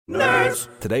Nerds!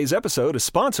 Today's episode is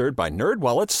sponsored by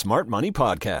NerdWallet's Smart Money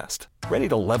Podcast. Ready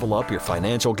to level up your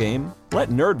financial game? Let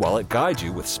NerdWallet guide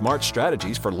you with smart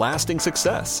strategies for lasting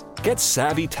success. Get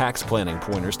savvy tax planning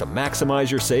pointers to maximize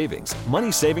your savings,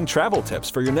 money-saving travel tips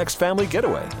for your next family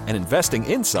getaway, and investing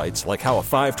insights like how a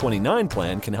 529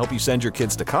 plan can help you send your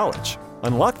kids to college.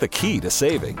 Unlock the key to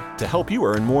saving to help you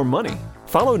earn more money.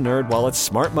 Follow NerdWallet's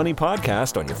Smart Money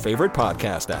Podcast on your favorite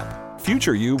podcast app.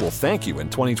 Future you will thank you in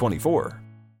 2024.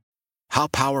 How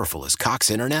powerful is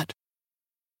Cox Internet?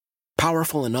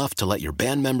 Powerful enough to let your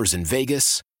band members in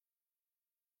Vegas,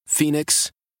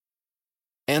 Phoenix,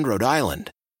 and Rhode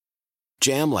Island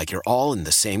jam like you're all in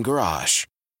the same garage.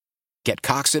 Get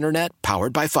Cox Internet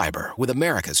powered by fiber with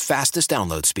America's fastest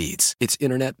download speeds. It's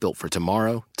internet built for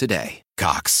tomorrow, today.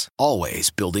 Cox, always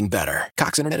building better.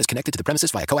 Cox Internet is connected to the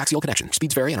premises via coaxial connection.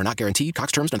 Speeds vary and are not guaranteed.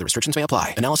 Cox terms and other restrictions may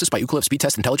apply. Analysis by Ookla Speed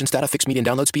Test Intelligence Data. Fixed median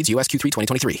download speeds. US Q3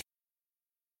 2023.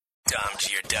 Dom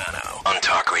Giordano on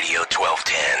Talk Radio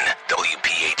 1210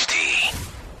 WPHT.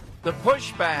 The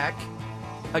pushback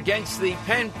against the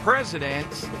Penn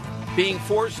president being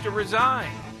forced to resign.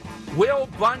 Will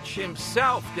Bunch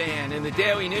himself, Dan, in the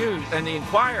Daily News and the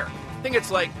Inquirer. I think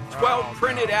it's like 12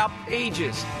 printed out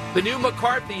pages. The new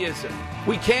McCarthyism.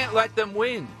 We can't let them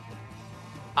win.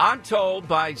 I'm told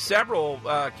by several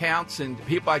accounts and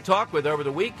people I talked with over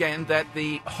the weekend that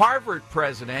the Harvard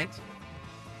president,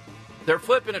 they're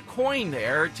flipping a coin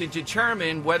there to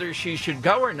determine whether she should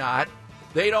go or not.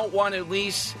 They don't want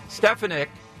Elise Stefanik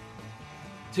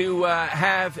to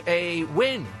have a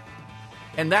win.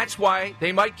 And that's why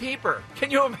they might keep her.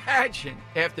 Can you imagine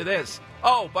after this?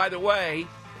 Oh, by the way,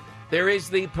 there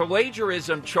is the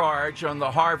plagiarism charge on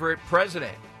the Harvard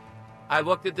president. I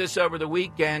looked at this over the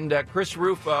weekend. Chris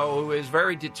Rufo, who is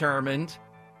very determined,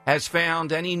 has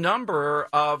found any number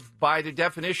of, by the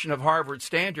definition of Harvard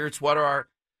standards, what are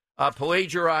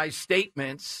plagiarized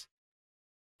statements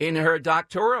in her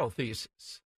doctoral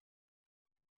thesis.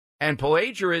 And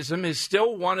plagiarism is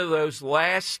still one of those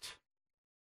last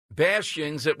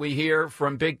bastions that we hear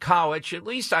from big college, at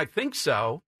least I think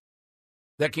so,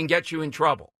 that can get you in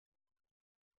trouble.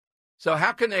 So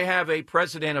how can they have a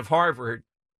president of Harvard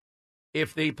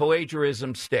if the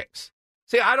plagiarism sticks?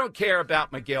 See, I don't care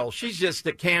about Magill. She's just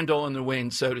a candle in the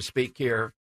wind, so to speak,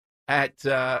 here at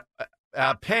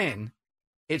Penn.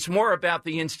 It's more about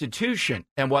the institution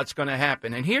and what's going to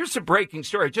happen. And here's the breaking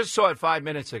story. I just saw it 5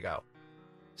 minutes ago.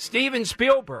 Steven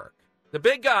Spielberg, the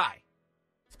big guy.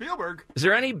 Spielberg. Is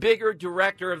there any bigger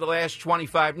director of the last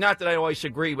 25? Not that I always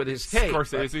agree with his take.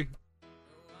 Scorsese.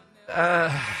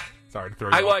 Sorry to throw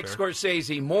you I off like there.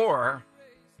 Scorsese more,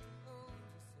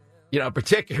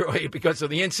 particularly because of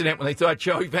the incident when they thought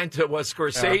Joey Venta was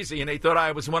Scorsese and they thought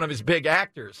I was one of his big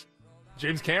actors.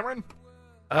 James Cameron?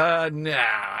 No,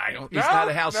 I don't. He's not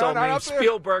a household name.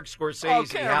 Spielberg,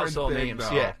 Scorsese, household thing, names.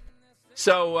 though. Yeah.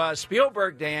 So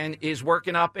Spielberg, Dan, is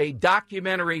working up a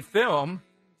documentary film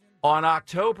on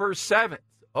October 7th.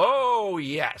 Oh,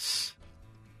 yes.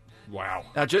 Wow.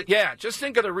 Now, just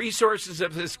think of the resources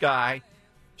of this guy.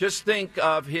 Just think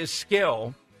of his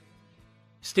skill.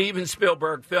 Steven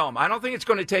Spielberg film. I don't think it's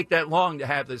going to take that long to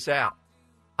have this out.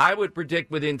 I would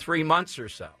predict within 3 months or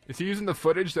so. Is he using the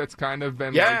footage that's kind of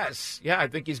been Yes. Yeah, I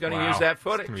think he's going to use that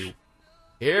footage.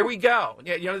 Here we go.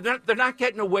 Yeah, they're not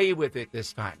getting away with it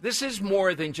this time. This is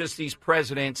more than just these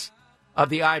presidents of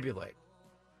the Ivy League.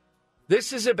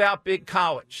 This is about big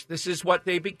college. This is what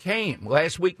they became.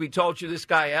 Last week we told you this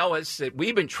guy Ellis that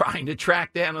we've been trying to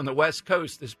track down on the West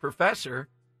Coast. This professor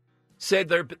said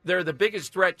they're the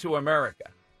biggest threat to America.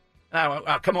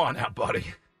 Oh, come on now, buddy.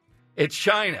 It's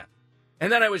China.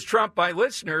 And then I was trumped by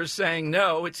listeners saying,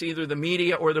 no, it's either the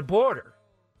media or the border.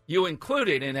 You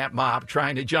included in that mob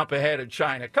trying to jump ahead of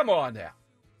China. Come on now.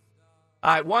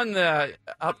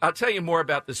 I'll tell you more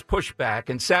about this pushback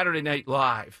and Saturday Night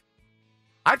Live.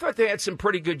 I thought they had some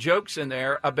pretty good jokes in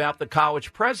there about the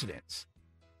college presidents.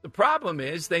 The problem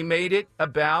is they made it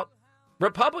about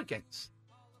Republicans,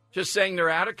 just saying they're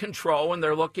out of control and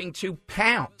they're looking to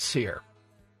pounce here.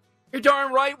 You're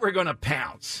darn right we're going to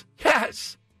pounce.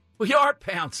 Yes, we are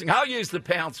pouncing. I'll use the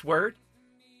pounce word.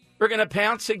 We're going to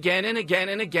pounce again and again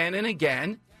and again and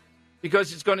again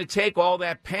because it's going to take all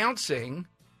that pouncing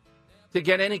to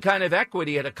get any kind of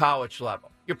equity at a college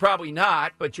level. You're probably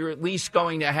not, but you're at least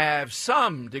going to have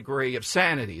some degree of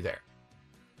sanity there.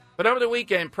 But over the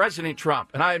weekend, President Trump,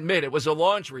 and I admit it was a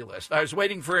laundry list. I was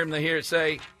waiting for him to hear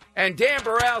say, and Dan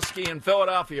Borowski in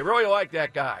Philadelphia. Really like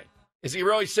that guy. Is he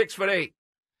really 6'8"?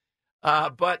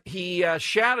 But he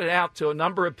shouted out to a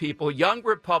number of people, Young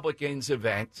Republicans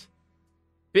event,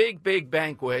 big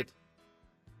banquet,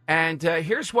 And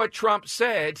here's what Trump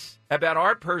said about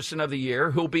our person of the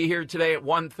year, who'll be here today at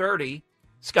 1:30,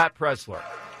 Scott Presler.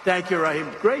 Thank you,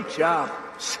 Raheem. Great job.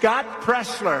 Scott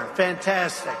Presler.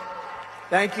 Fantastic.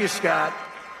 Thank you, Scott.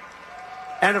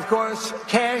 And, of course,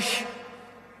 Kash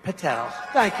Patel.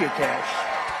 Thank you,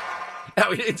 Kash.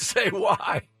 Now, he didn't say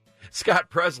why Scott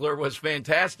Presler was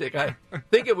fantastic. I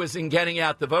think it was in getting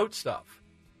out the vote stuff.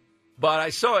 But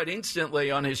I saw it instantly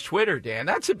on his Twitter, Dan.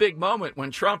 That's a big moment when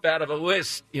Trump, out of a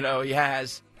list, he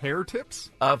has... Hair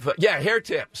tips? Hair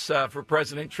tips for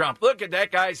President Trump. Look at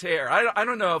that guy's hair. I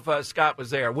don't know if Scott was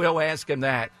there. We'll ask him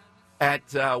that at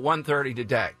 1:30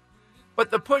 today. But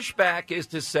the pushback is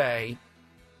to say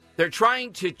they're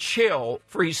trying to chill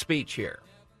free speech here.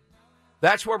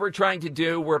 That's what we're trying to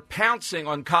do. We're pouncing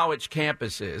on college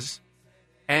campuses,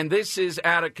 and this is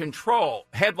out of control.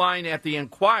 Headline at the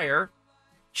Enquirer,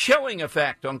 chilling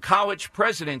effect on college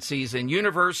presidencies and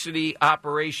university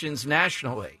operations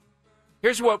nationally.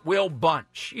 Here's what Will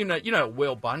Bunch, you know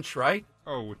Will Bunch, right?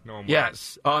 Oh, no.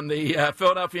 Yes, on the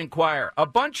Philadelphia Inquirer. A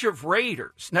bunch of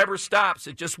raiders never stops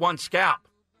at just one scalp.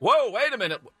 Whoa, wait a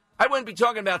minute. I wouldn't be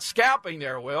talking about scalping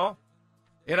there, Will.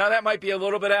 That might be a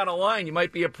little bit out of line. You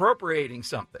might be appropriating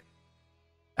something.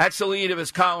 That's the lead of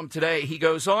his column today. He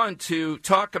goes on to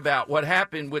talk about what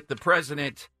happened with the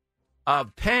president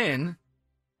of Penn,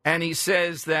 and he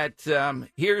says that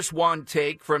here's one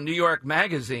take from New York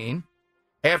Magazine.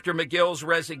 After Magill's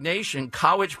resignation,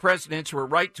 college presidents were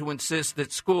right to insist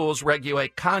that schools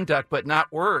regulate conduct but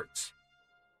not words,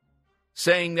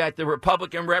 saying that the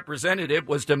Republican representative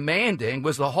was demanding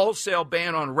was the wholesale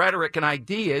ban on rhetoric and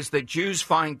ideas that Jews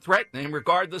find threatening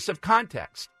regardless of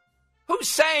context. Who's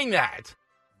saying that?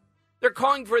 They're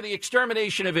calling for the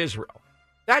extermination of Israel.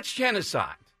 That's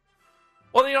genocide.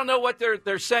 Well, they don't know what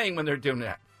they're saying when they're doing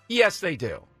that. Yes, they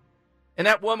do. And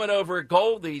that woman over at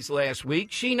Goldie's last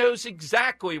week, she knows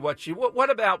exactly what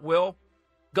about, Will?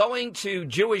 Going to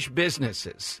Jewish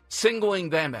businesses, singling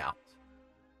them out.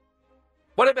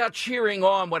 What about cheering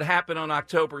on what happened on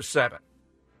October 7th?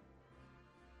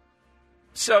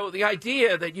 So the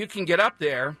idea that you can get up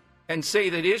there and say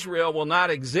that Israel will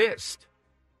not exist,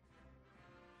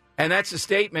 and that's a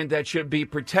statement that should be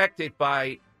protected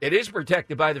by, it is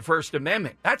protected by the First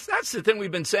Amendment. That's the thing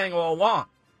we've been saying all along.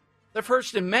 The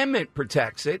First Amendment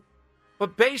protects it,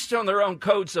 but based on their own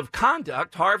codes of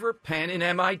conduct, Harvard, Penn, and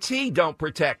MIT don't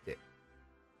protect it.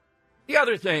 The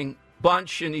other thing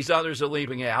Bunch and these others are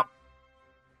leaving out,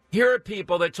 here are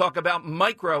people that talk about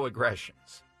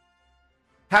microaggressions.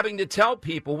 Having to tell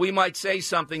people we might say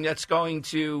something that's going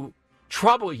to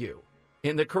trouble you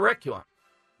in the curriculum.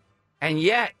 And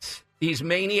yet, these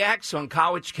maniacs on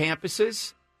college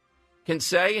campuses can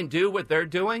say and do what they're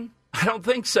doing? I don't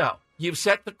think so. You've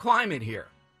set the climate here.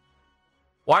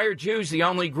 Why are Jews the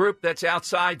only group that's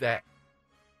outside that?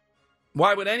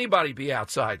 Why would anybody be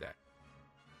outside that?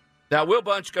 Now, Will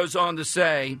Bunch goes on to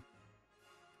say,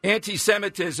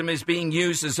 antisemitism is being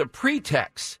used as a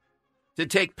pretext to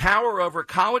take power over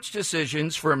college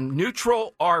decisions from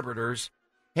neutral arbiters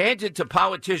handed to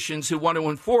politicians who want to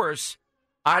enforce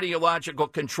ideological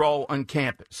control on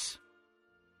campus.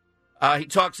 He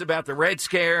talks about the Red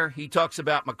Scare. He talks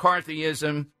about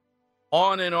McCarthyism.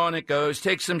 On and on it goes.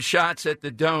 Take some shots at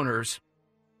the donors.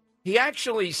 He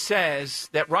actually says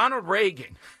that Ronald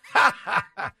Reagan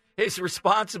is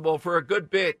responsible for a good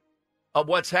bit of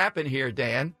what's happened here,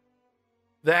 Dan.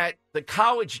 That the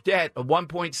college debt of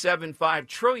 $1.75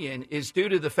 trillion is due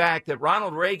to the fact that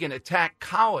Ronald Reagan attacked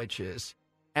colleges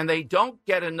and they don't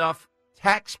get enough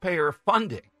taxpayer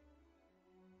funding.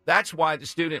 That's why the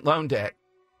student loan debt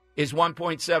is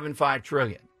 $1.75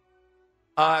 trillion.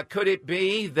 Could it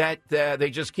be that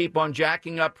they just keep on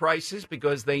jacking up prices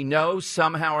because they know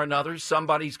somehow or another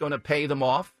somebody's going to pay them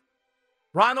off?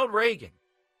 Ronald Reagan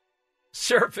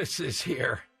surfaces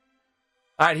here.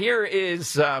 All right, here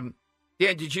is, Dan,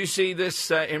 did you see this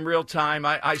in real time?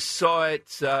 I saw it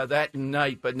that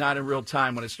night, but not in real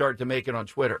time when it started to make it on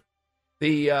Twitter.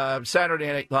 The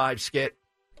Saturday Night Live skit.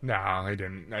 No, I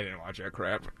didn't watch that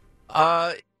crap.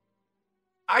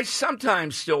 I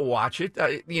sometimes still watch it.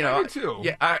 Me too.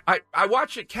 Yeah, I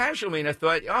watch it casually, and I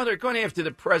thought, they're going after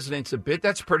the presidents a bit.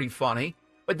 That's pretty funny.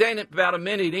 But then about a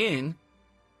minute in,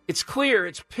 it's clear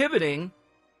it's pivoting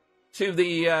to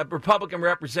the Republican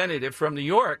representative from New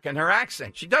York and her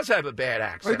accent. She does have a bad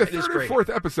accent. Like the third or fourth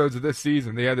episodes of this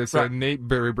season, they had this Nate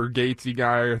Gatesy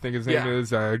guy, I think his name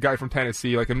is, a guy from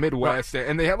Tennessee, like a Midwest,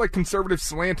 and they had like conservative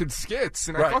slanted skits,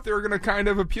 and I thought they were going to kind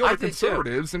of appeal to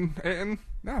conservatives, and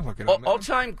now look at them.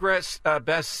 All-time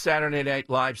best Saturday Night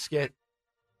Live skit.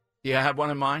 Do you have one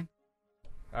in mind?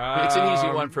 It's an easy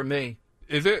one for me.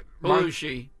 Is it?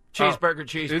 Belushi.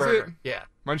 Cheeseburger. Is it? Yeah.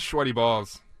 Mine's sweaty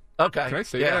balls. Okay. Can I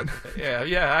say that?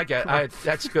 Yeah, I get it.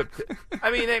 That's good.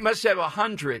 I mean, they must have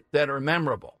 100 that are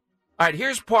memorable. All right,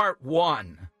 here's part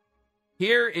one.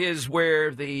 Here is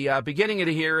where the beginning of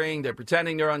the hearing, they're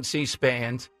pretending they're on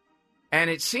C-SPAN, and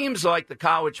it seems like the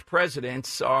college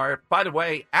presidents are, by the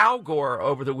way, Al Gore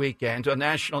over the weekend on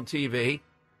national TV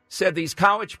said these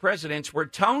college presidents were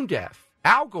tone deaf.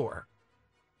 Al Gore.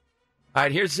 All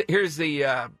right, here's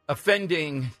the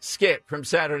offending skit from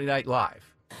Saturday Night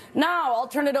Live. Now I'll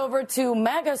turn it over to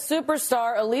mega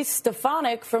superstar Elise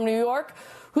Stefanik from New York,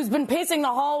 who's been pacing the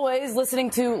hallways listening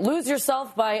to Lose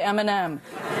Yourself by Eminem.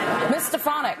 Miss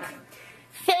Stefanik.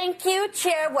 Thank you,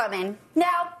 Chairwoman.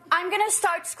 Now, I'm going to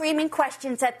start screaming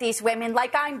questions at these women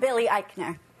like I'm Billy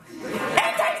Eichner.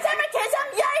 Antisemitism,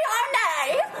 yay or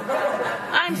nay?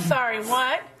 I'm sorry,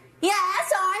 what?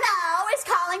 Yes or no is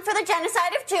calling for the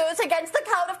genocide of Jews against the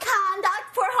Code of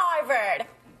Conduct for Harvard.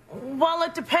 Well,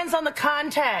 it depends on the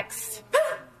context.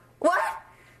 What?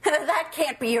 That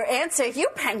can't be your answer,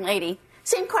 UPenn lady.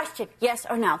 Same question, yes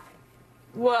or no?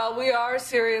 Well, we are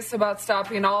serious about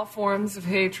stopping all forms of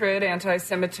hatred,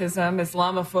 anti-Semitism,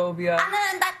 Islamophobia.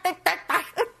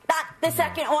 The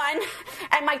second one,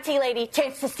 and my tea lady,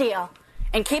 chance to steal.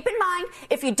 And keep in mind,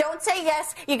 if you don't say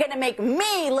yes, you're going to make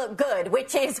me look good,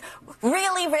 which is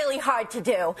really, really hard to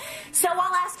do. So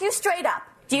I'll ask you straight up.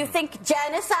 Do you think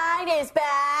genocide is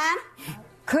bad?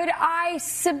 Could I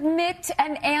submit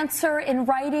an answer in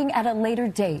writing at a later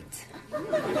date?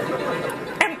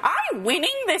 Am I winning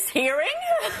this hearing?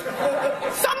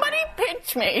 Somebody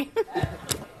pinch me.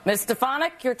 Miss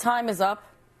Stefanik, your time is up.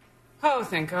 Oh,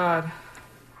 thank God.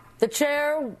 The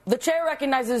chair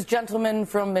recognizes gentleman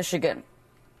from Michigan.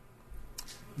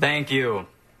 Thank you.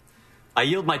 I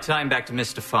yield my time back to Miss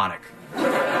Stefanik.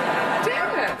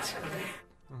 Damn it.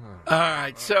 All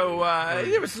right, so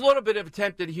there was a little bit of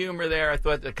attempted humor there. I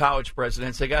thought the college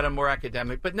presidents, they got them more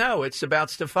academic. But no, it's about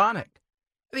Stefanik.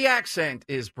 The accent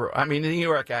is, the New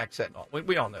York accent.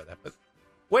 We all know that, but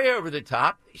way over the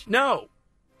top. No.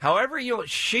 However,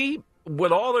 she,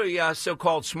 with all the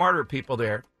so-called smarter people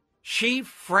there, she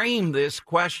framed this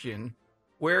question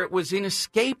where it was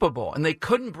inescapable, and they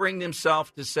couldn't bring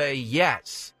themselves to say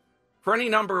yes for any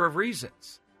number of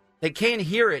reasons. They can't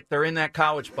hear it. They're in that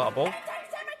college bubble.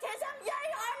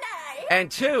 And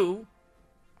two,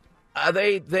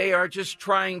 they are just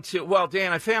trying to, well,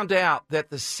 Dan, I found out that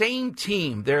the same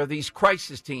team, there are these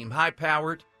crisis team,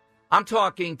 high-powered. I'm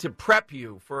talking to prep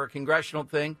you for a congressional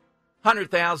thing,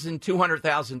 $100,000,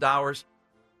 $200,000.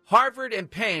 Harvard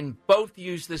and Penn both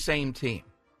use the same team.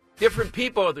 Different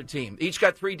people of the team. Each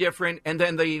got three different, and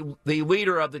then the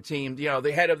leader of the team,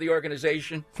 the head of the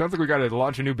organization. Sounds like we got to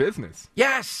launch a new business.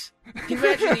 Yes. Can you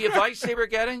imagine the advice they were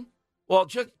getting? Well,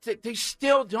 they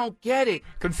still don't get it.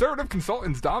 Conservative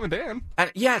consultants, Dom and Dan.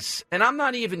 Yes, and I'm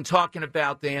not even talking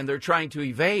about, Dan, they're trying to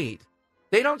evade.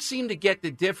 They don't seem to get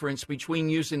the difference between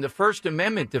using the First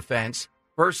Amendment defense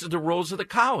versus the rules of the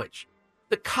college.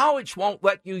 The college won't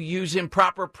let you use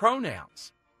improper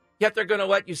pronouns, yet they're going to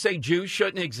let you say Jews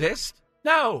shouldn't exist?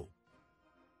 No.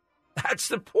 That's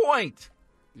the point.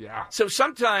 Yeah. So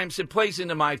sometimes it plays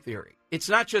into my theory. It's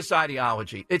not just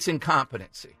ideology, it's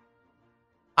incompetency.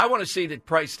 I want to see the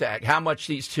price tag, how much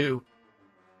these two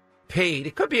paid.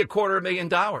 It could be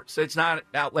 $250,000. It's not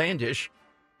outlandish.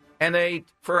 And they,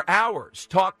 for hours,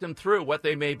 talked them through what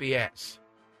they may be asked.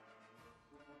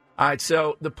 All right,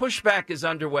 so the pushback is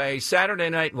underway. Saturday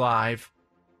Night Live.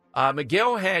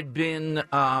 Magill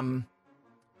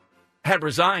had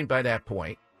resigned by that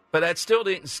point, but that still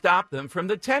didn't stop them from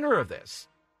the tenor of this.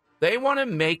 They want to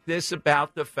make this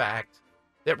about the fact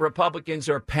that Republicans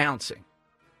are pouncing.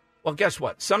 Well, guess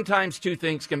what? Sometimes two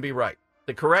things can be right.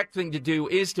 The correct thing to do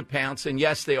is to pounce, and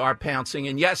yes, they are pouncing,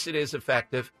 and yes, it is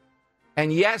effective,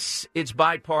 and yes, it's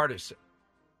bipartisan.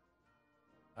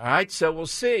 All right, so we'll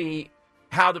see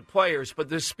how the players, but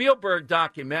the Spielberg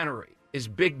documentary is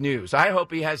big news. I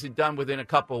hope he has it done within a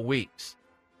couple of weeks.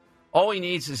 All he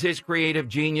needs is his creative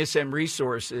genius and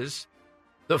resources,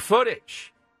 the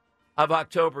footage of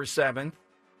October 7th,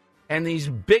 and these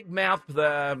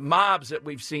big-mouth mobs that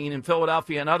we've seen in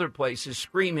Philadelphia and other places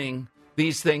screaming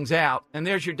these things out. And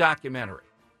there's your documentary.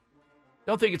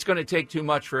 Don't think it's going to take too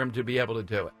much for him to be able to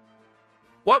do it.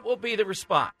 What will be the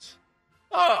response?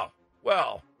 Oh,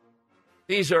 well,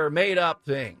 these are made-up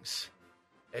things.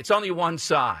 It's only one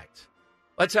side.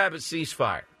 Let's have a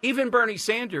ceasefire. Even Bernie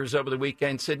Sanders over the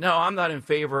weekend said, no, I'm not in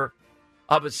favor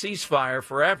of a ceasefire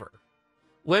forever.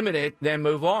 Limit it, then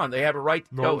move on. They have a right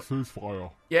to go. No ceasefire.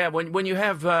 Yeah, when you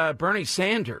have Bernie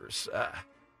Sanders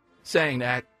saying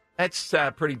that, that's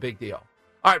a pretty big deal.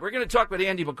 All right, we're going to talk with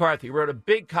Andy McCarthy. He wrote a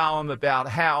big column about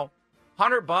how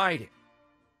Hunter Biden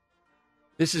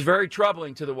This is very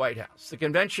troubling to the White House. The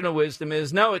conventional wisdom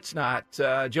is, no, it's not.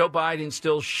 Joe Biden's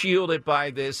still shielded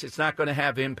by this. It's not going to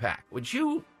have impact. Would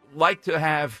you like to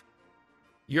have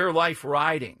your life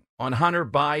riding on Hunter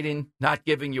Biden not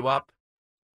giving you up?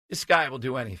 This guy will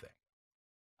do anything.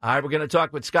 All right, we're going to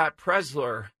talk with Scott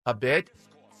Presler a bit.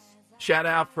 Shout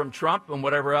out from Trump and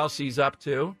whatever else he's up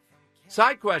to.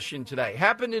 Side question today.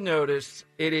 Happen to notice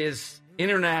it is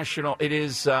National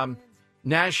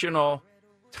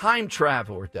Time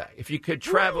Traveler Day. If you could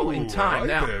travel in time.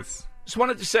 Now, just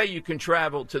wanted to say you can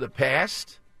travel to the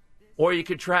past or you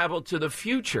could travel to the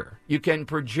future. You can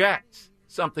project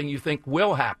something you think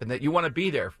will happen that you want to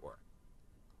be there for.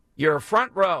 You're a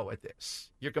front row at this.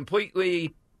 You're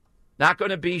completely not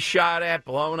going to be shot at,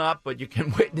 blown up, but you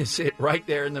can witness it right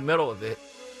there in the middle of it.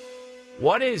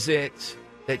 What is it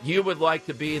that you would like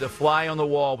to be the fly on the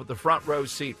wall with the front row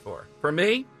seat for? For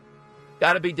me,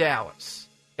 got to be Dallas.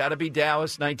 Got to be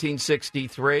Dallas,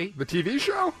 1963. The TV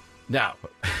show? No,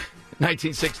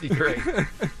 1963.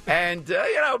 And,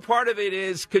 part of it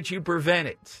is, could you prevent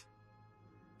it?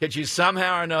 Could you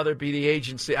somehow or another be the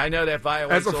agency? I know that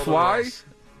violates all the rules. As a fly?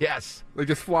 Yes. Like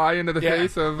just fly into the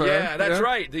face of... that's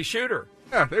right, the shooter.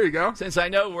 Yeah, there you go. Since I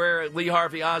know where Lee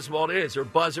Harvey Oswald is, or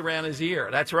buzz around his ear.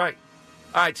 That's right.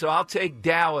 All right, so I'll take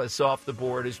Dallas off the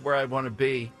board is where I want to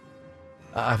be.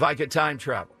 If I could time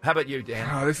travel. How about you, Dan?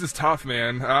 Oh, this is tough,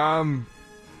 man.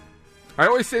 I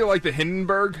always say, like, the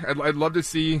Hindenburg. I'd love to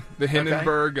see the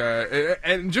Hindenburg.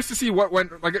 And just to see what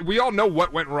went... Like, we all know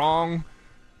what went wrong.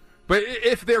 But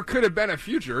if there could have been a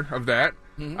future of that...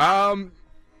 Mm-hmm.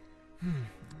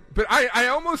 But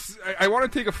I want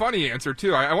to take a funny answer,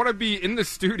 too. I want to be in the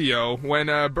studio when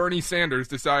Bernie Sanders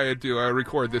decided to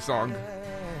record this song.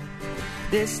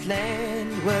 This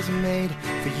land was made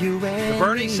for you and the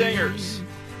Bernie Singers.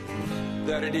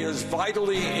 That it is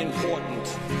vitally important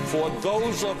for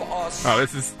those of us. Oh,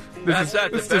 that's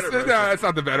not the better version. No, that's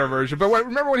not the better version. But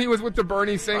remember when he was with the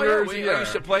Bernie Singers? Oh, yeah, we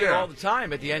used to play it all the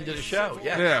time at the end of the show.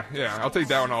 Yes. Yeah. I'll take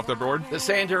that one off the board. The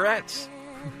Sanderettes.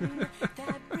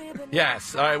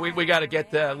 Yes. All right, we got to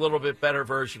get the little bit better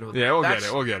version of it. Yeah,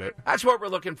 we'll get it. That's what we're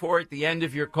looking for at the end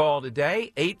of your call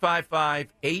today.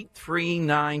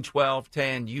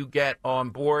 855-839-1210. You get on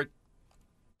board.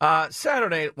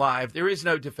 Saturday Night Live, there is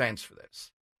no defense for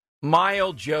this.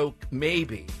 Mild joke,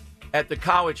 maybe, at the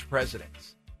college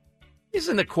presidents.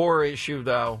 Isn't the core issue,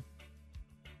 though,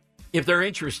 if they're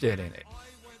interested in it?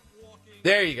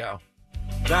 There you go.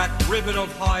 That ribbon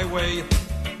of highway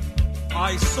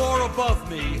I saw above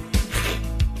me,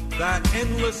 that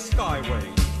endless skyway.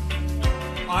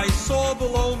 I saw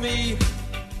below me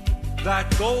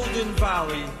that golden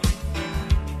valley.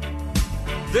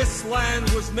 This land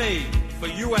was made for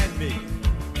you and me.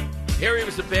 Here he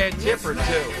was a bad tipper,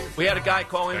 too. We had a guy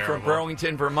call in from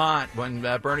Burlington, Vermont, when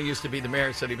Bernie used to be the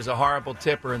mayor, said he was a horrible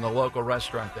tipper in the local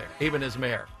restaurant there, even as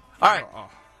mayor. All right,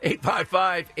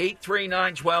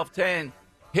 855-839-1210.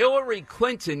 Hillary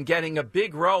Clinton getting a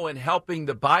big role in helping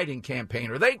the Biden campaign.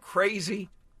 Are they crazy?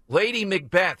 Lady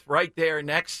Macbeth right there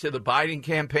next to the Biden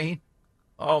campaign.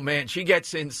 Oh, man, she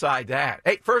gets inside that.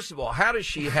 Hey, first of all, how does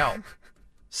she help?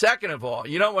 Second of all,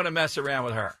 you don't want to mess around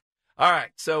with her. All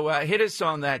right, so hit us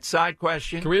on that side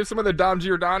question. Can we have some of the Dom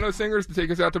Giordano singers to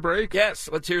take us out to break? Yes,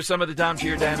 let's hear some of the Dom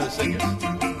Giordano singers.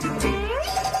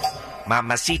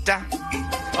 Mamacita.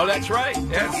 Oh, that's right,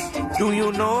 yes. Do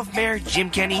you know of Mayor Jim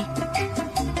Kenney?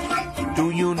 Do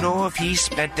you know if he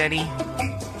spent any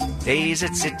days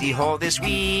at City Hall this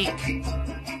week?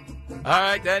 All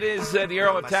right, that is the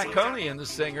Earl of Tacony and the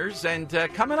singers. And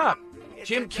coming up,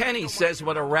 Jim Kenney says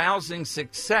what a rousing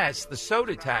success the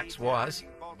soda tax was.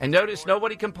 And notice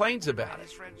nobody complains about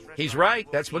it. He's right.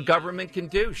 That's what government can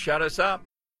do. Shut us up.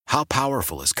 How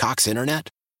powerful is Cox Internet?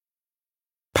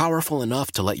 Powerful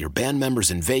enough to let your band members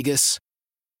in Vegas,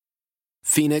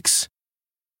 Phoenix,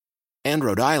 and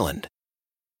Rhode Island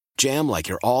jam like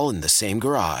you're all in the same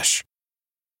garage.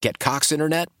 Get Cox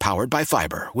Internet powered by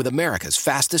fiber with America's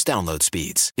fastest download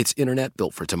speeds. It's internet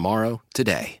built for tomorrow,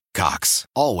 today. Cox,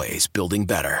 always building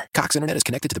better. Cox Internet is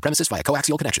connected to the premises via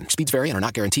coaxial connection. Speeds vary and are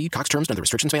not guaranteed. Cox terms and other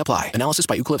restrictions may apply. Analysis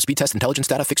by Ookla Speed Test Intelligence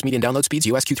Data. Fixed median download speeds.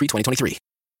 US Q3 2023.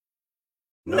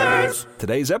 Nerds!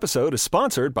 Today's episode is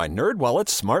sponsored by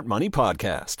NerdWallet's Smart Money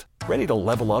Podcast. Ready to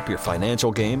level up your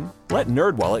financial game? Let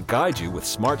NerdWallet guide you with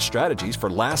smart strategies for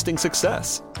lasting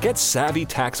success. Get savvy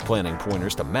tax planning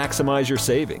pointers to maximize your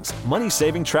savings,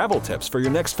 money-saving travel tips for your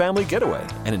next family getaway,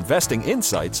 and investing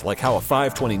insights like how a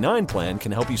 529 plan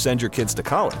can help you send your kids to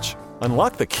college.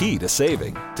 Unlock the key to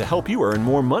saving to help you earn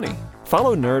more money.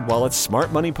 Follow NerdWallet's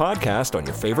Smart Money Podcast on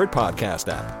your favorite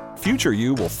podcast app. Future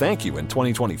you will thank you in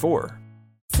 2024.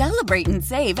 Celebrate and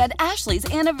save at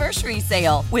Ashley's Anniversary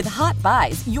Sale. With Hot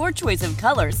Buys, your choice of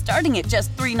colors starting at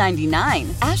just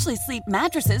 $3.99. Ashley Sleep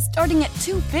mattresses starting at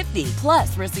 $2.50.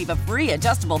 Plus, receive a free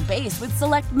adjustable base with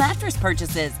select mattress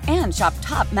purchases. And shop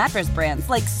top mattress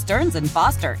brands like Stearns &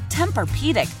 Foster,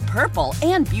 Tempur-Pedic, Purple,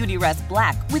 and Beautyrest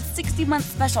Black with 60-month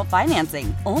special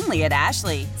financing. Only at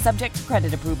Ashley. Subject to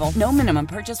credit approval. No minimum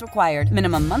purchase required.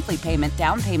 Minimum monthly payment,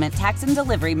 down payment, tax, and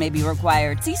delivery may be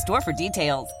required. See store for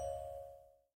details.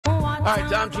 All right,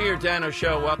 Dom Giordano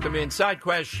Show. Welcome in. Side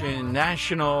question,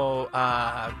 National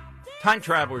Time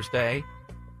Travelers Day.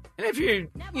 And if you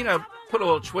put a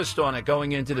little twist on it,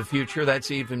 going into the future,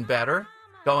 that's even better.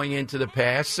 Going into the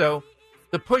past. So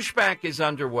the pushback is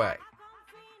underway.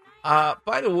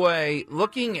 By the way,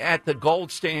 looking at the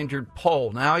gold standard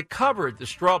poll. Now, I covered the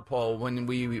straw poll when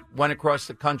we went across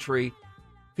the country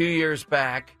a few years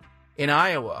back in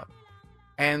Iowa.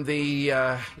 And the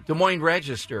Des Moines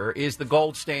Register is the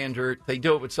gold standard. They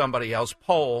do it with somebody else,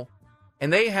 poll.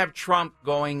 And they have Trump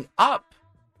going up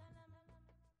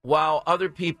while other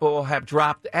people have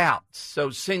dropped out.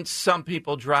 So since some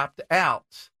people dropped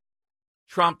out,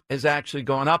 Trump has actually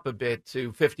gone up a bit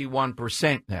to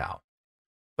 51% now.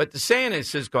 But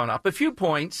DeSantis has gone up a few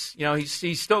points. You know,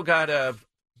 he's still got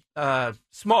a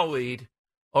small lead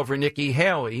over Nikki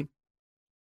Haley.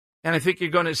 And I think you're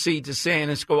going to see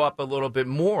DeSantis go up a little bit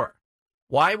more.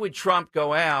 Why would Trump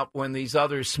go out when these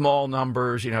other small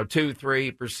numbers,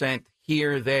 2-3%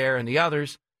 here, there, and the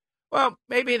others? Well,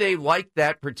 maybe they like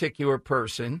that particular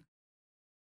person.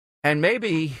 And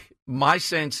maybe my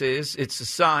sense is it's a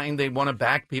sign they want to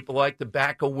back people like to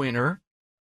back a winner.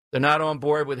 They're not on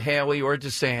board with Haley or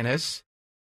DeSantis.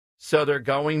 So they're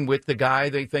going with the guy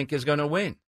they think is going to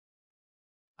win.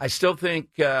 I still think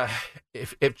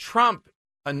if Trump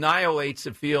annihilates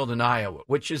the field in Iowa,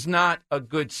 which is not a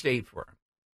good state for him.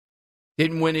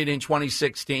 Didn't win it in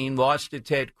 2016, lost to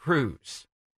Ted Cruz.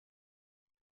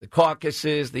 The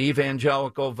caucuses, the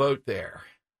evangelical vote there,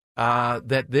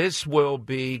 that this will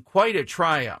be quite a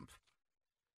triumph.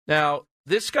 Now,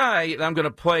 this guy that I'm going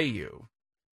to play you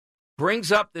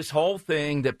brings up this whole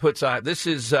thing that puts out, this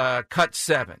is Cut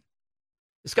 7.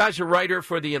 This guy's a writer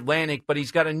for The Atlantic, but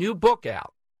he's got a new book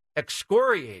out,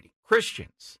 excoriating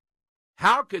Christians.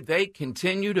 How could they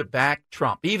continue to back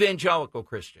Trump? Evangelical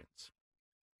Christians.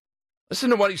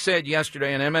 Listen to what he said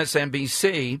yesterday on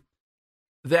MSNBC,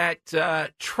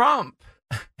 that Trump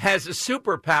has a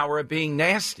superpower of being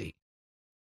nasty.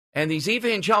 And these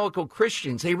evangelical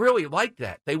Christians, they really like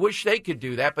that. They wish they could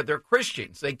do that, but they're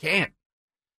Christians. They can't.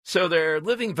 So they're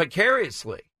living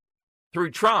vicariously through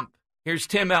Trump. Here's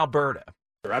Tim Alberta.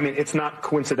 I mean, it's not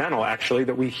coincidental, actually,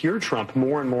 that we hear Trump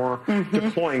more and more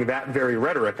deploying that very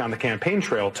rhetoric on the campaign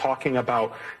trail, talking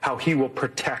about how he will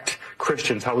protect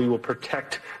Christians, how he will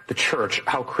protect the church,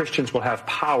 how Christians will have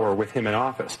power with him in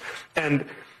office. And,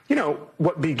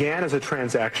 what began as a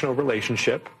transactional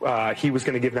relationship, he was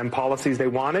going to give them policies they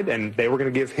wanted, and they were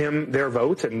going to give him their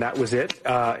vote, and that was it.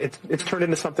 It's turned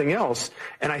into something else.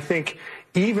 And I think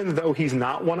even though he's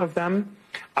not one of them,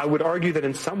 I would argue that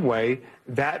in some way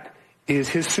that is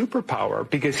his superpower,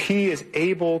 because he is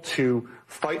able to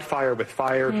fight fire with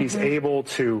fire. He's able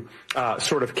to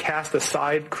sort of cast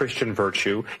aside Christian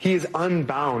virtue. He is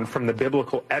unbound from the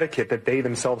biblical etiquette that they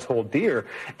themselves hold dear.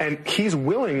 And he's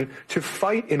willing to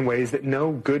fight in ways that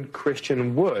no good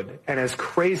Christian would. And as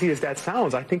crazy as that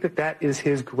sounds, I think that is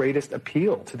his greatest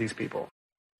appeal to these people.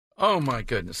 Oh, my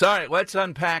goodness. All right, let's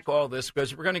unpack all this,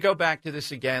 because we're going to go back to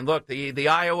this again. Look, the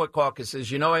Iowa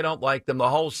caucuses, I don't like them. The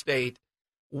whole state,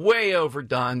 way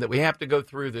overdone, that we have to go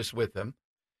through this with them.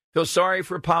 Feel sorry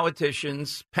for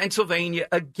politicians. Pennsylvania,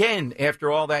 again,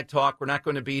 after all that talk, we're not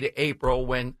going to be to April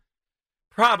when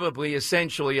probably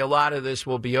essentially a lot of this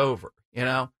will be over.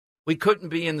 We couldn't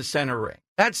be in the center ring.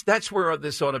 That's where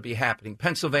this ought to be happening.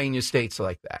 Pennsylvania, states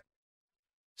like that.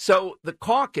 So the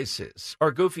caucuses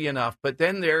are goofy enough, but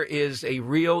then there is a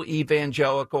real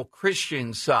evangelical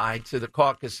Christian side to the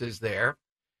caucuses there.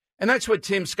 And that's what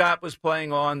Tim Scott was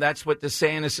playing on. That's what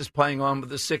DeSantis is playing on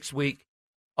with the 6-week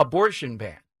abortion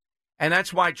ban. And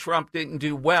that's why Trump didn't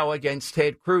do well against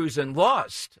Ted Cruz and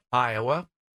lost Iowa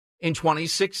in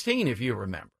 2016, if you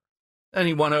remember. And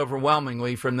he won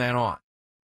overwhelmingly from then on.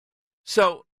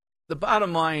 So the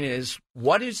bottom line is,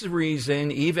 what is the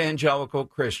reason evangelical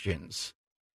Christians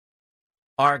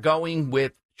are going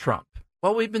with Trump?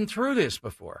 Well, we've been through this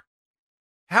before.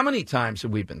 How many times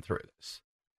have we been through this?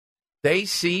 They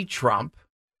see Trump,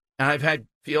 and I've had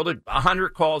fielded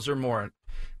 100 calls or more.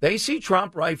 They see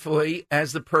Trump rightfully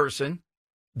as the person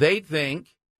they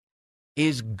think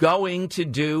is going to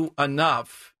do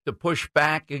enough to push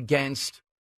back against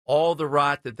all the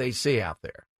rot that they see out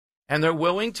there. And they're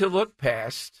willing to look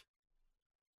past.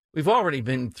 We've already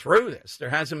been through this. There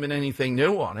hasn't been anything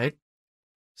new on it.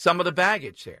 Some of the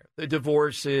baggage there, the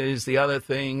divorces, the other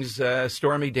things,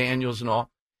 Stormy Daniels and all.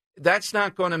 That's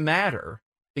not going to matter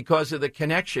because of the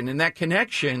connection. And that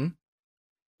connection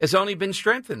has only been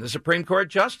strengthened. The Supreme Court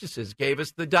justices gave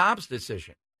us the Dobbs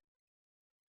decision.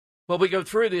 Well, we go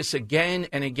through this again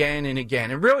and again and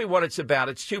again. And really what it's about,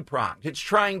 it's two-pronged. It's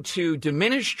trying to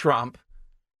diminish Trump,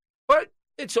 but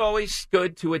it's always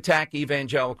good to attack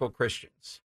evangelical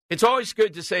Christians. It's always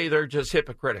good to say they're just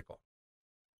hypocritical.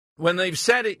 When they've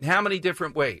said it in how many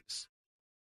different ways?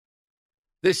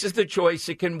 This is the choice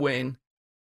that can win.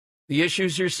 The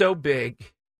issues are so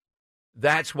big.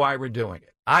 That's why we're doing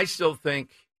it. I still think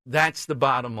that's the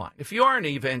bottom line. If you are an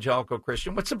evangelical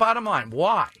Christian, what's the bottom line?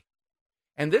 Why?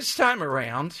 And this time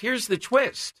around, here's the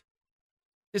twist.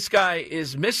 This guy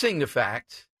is missing the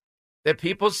fact that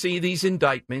people see these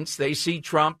indictments. They see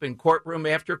Trump in courtroom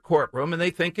after courtroom, and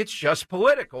they think it's just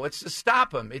political. It's to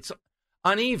stop him. It's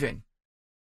uneven.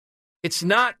 It's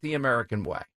not the American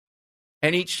way.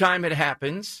 And each time it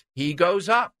happens, he goes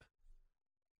up.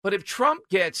 But if Trump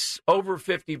gets over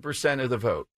 50% of the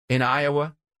vote in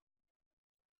Iowa,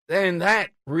 then that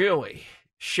really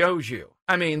shows you.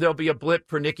 I mean, there'll be a blip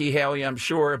for Nikki Haley, I'm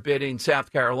sure, a bit in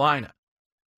South Carolina.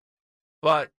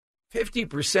 But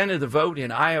 50% of the vote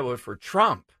in Iowa for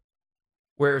Trump,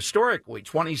 where historically,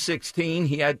 2016,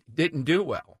 he didn't do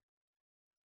well.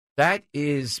 That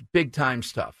is big-time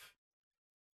stuff.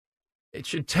 It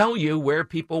should tell you where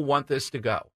people want this to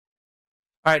go.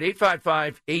 All right,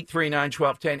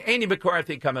 855-839-1210. Andy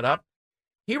McCarthy coming up.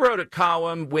 He wrote a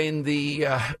column when the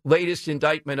latest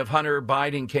indictment of Hunter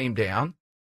Biden came down,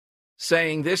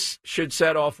 saying this should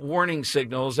set off warning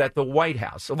signals at the White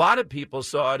House. A lot of people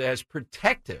saw it as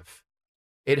protective.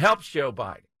 It helps Joe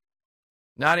Biden,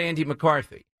 not Andy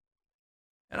McCarthy.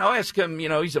 And I'll ask him,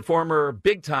 he's a former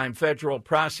big-time federal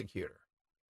prosecutor.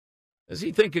 Does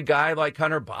he think a guy like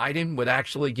Hunter Biden would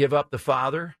actually give up the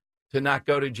father to not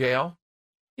go to jail?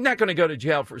 He's not going to go to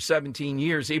jail for 17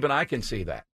 years. Even I can see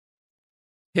that.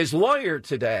 His lawyer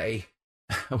today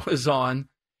was on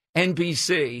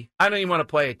NBC. I don't even want to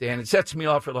play it, Dan. It sets me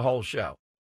off for the whole show.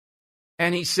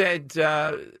 And he said,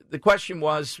 the question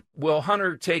was, will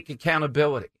Hunter take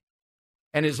accountability?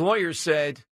 And his lawyer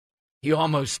said, he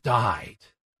almost died.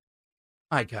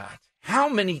 My God, how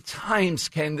many times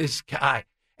can this guy?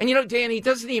 And, Dan, he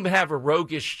doesn't even have a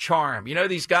roguish charm.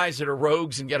 These guys that are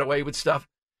rogues and get away with stuff?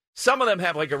 Some of them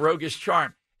have like a roguish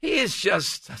charm. He is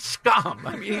just scum.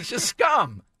 I mean, he's just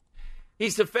scum.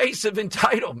 He's the face of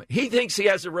entitlement. He thinks he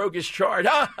has a roguish charm.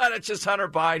 That's just Hunter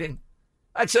Biden.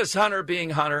 That's just Hunter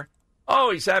being Hunter.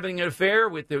 Oh, he's having an affair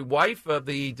with the wife of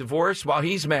the divorce while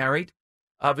he's married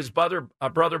of his brother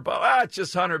Bo. It's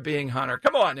just Hunter being Hunter.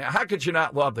 Come on now. How could you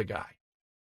not love the guy?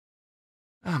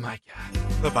 Oh, my God.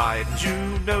 The Bidens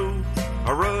you know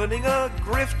are running a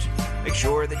grift. Make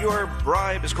sure that your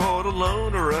bribe is called a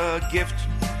loan or a gift.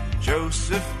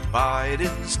 Joseph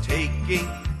Biden's taking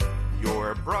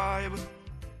your bribe.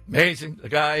 Amazing. The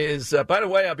guy is, by the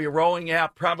way, I'll be rolling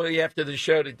out probably after the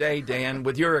show today, Dan.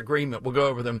 With your agreement, we'll go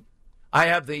over them. I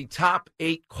have the top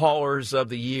 8 callers of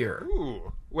the year.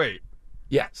 Ooh, wait.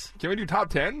 Yes. Can we do top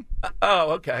 10?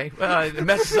 Okay. Well, it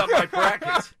messes up my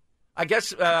brackets. I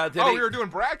guess. We were doing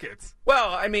brackets.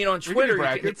 Well, I mean, on Twitter,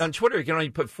 you can only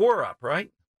put 4 up, right?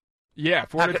 Yeah,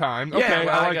 4 at a time. Okay, yeah,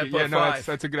 well, I like it. Yeah, no,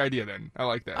 that's a good idea then. I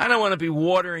like that. I don't want to be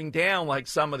watering down like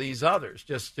some of these others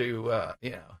just to,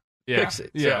 fix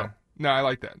it. Yeah. So, no, I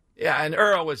like that. Yeah, and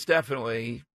Earl was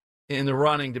definitely in the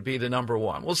running to be the number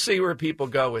 1. We'll see where people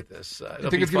go with this. You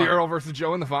think it's going to be Earl versus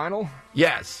Joe in the final?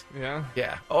 Yes. Yeah?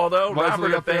 Yeah. Although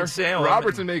Robert up there, Salem.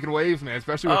 Robert's been making waves, man,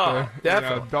 especially with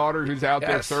the daughter who's out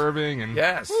there serving. And,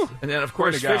 whew, and then, of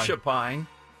course, Fisher-Pine,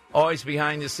 always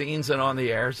behind the scenes and on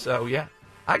the air. So, yeah.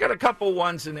 I got a couple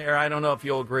ones in there I don't know if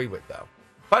you'll agree with, though.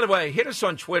 By the way, hit us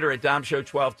on Twitter at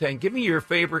DomShow1210. Give me your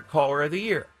favorite caller of the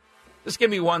year. Just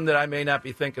give me one that I may not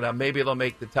be thinking of. Maybe it'll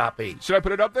make the top 8. Should I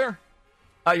put it up there?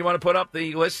 You want to put up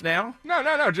the list now?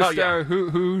 No. Just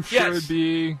who should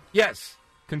be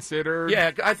considered?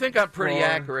 Yeah, I think I'm pretty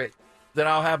accurate that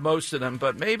I'll have most of them,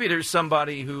 but maybe there's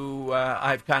somebody who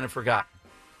I've kind of forgotten.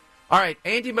 All right,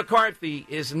 Andy McCarthy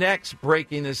is next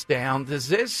breaking this down. Does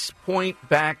this point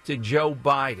back to Joe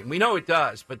Biden? We know it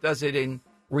does, but does it in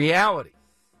reality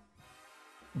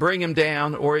bring him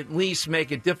down or at least make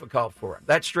it difficult for him?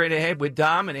 That's straight ahead with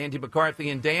Dom and Andy McCarthy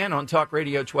and Dan on Talk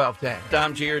Radio 1210.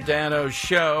 Dom Giordano's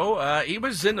show. He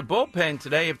was in the bullpen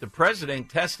today if the president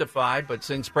testified, but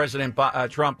since President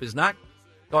Trump is not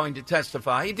going to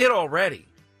testify, he did already.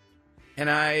 And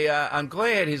I'm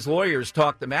glad his lawyers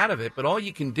talked him out of it, but all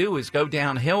you can do is go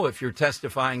downhill if you're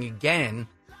testifying again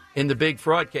in the big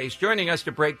fraud case. Joining us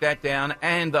to break that down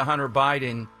and the Hunter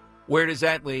Biden, where does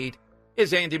that lead,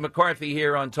 is Andy McCarthy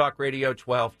here on Talk Radio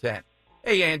 1210.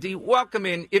 Hey, Andy, welcome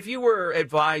in. If you were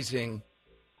advising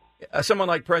someone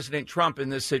like President Trump in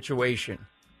this situation,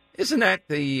 isn't that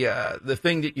the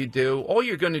thing that you do? All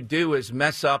you're going to do is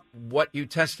mess up what you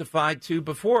testified to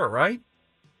before, right?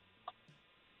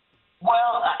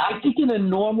 Well, I think in a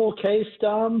normal case,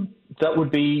 Dom, that would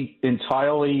be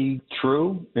entirely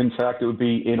true. In fact, it would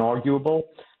be inarguable.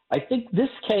 I think this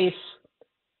case,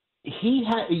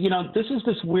 this is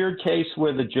this weird case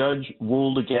where the judge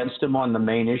ruled against him on the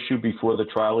main issue before the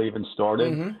trial even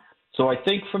started. Mm-hmm. So I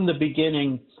think from the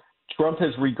beginning, Trump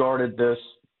has regarded this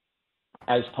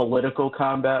as political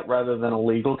combat rather than a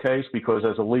legal case, because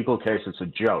as a legal case, it's a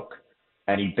joke.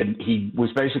 And he was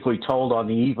basically told on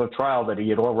the eve of trial that he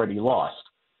had already lost.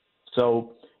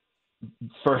 So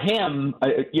for him,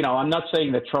 I'm not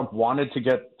saying that Trump wanted to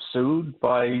get sued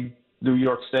by New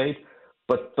York State,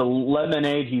 but the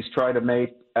lemonade he's tried to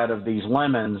make out of these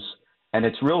lemons, and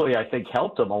it's really, I think,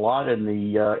 helped him a lot in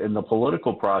the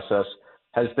political process,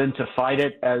 has been to fight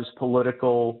it as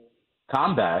political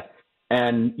combat.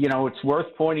 And, it's worth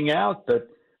pointing out that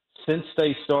since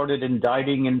they started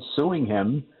indicting and suing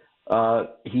him,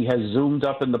 he has zoomed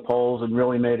up in the polls and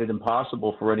really made it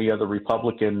impossible for any other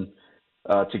Republican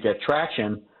to get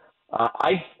traction.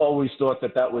 I've always thought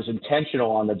that was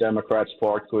intentional on the Democrats'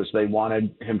 part because they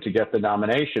wanted him to get the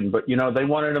nomination. But, they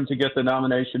wanted him to get the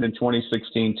nomination in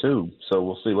 2016, too. So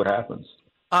we'll see what happens.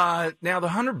 Now, the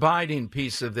Hunter Biden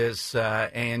piece of this,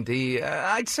 Andy,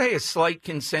 I'd say a slight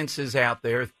consensus out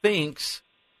there thinks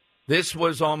this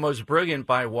was almost brilliant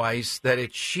by Weiss, that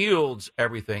it shields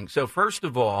everything. So, first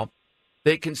of all,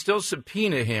 they can still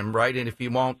subpoena him, right? And if he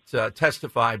won't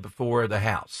testify before the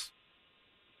House.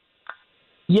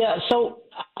 Yeah. So,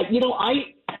 I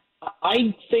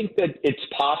think that it's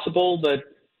possible that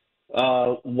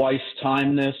Weiss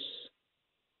timed this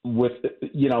with,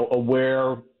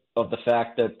 aware of the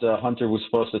fact that Hunter was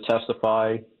supposed to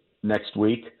testify next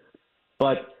week.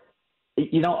 But,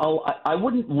 I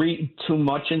wouldn't read too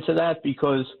much into that,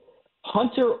 because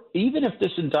Hunter, even if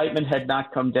this indictment had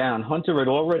not come down, Hunter had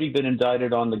already been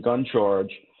indicted on the gun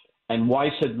charge, and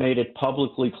Weiss had made it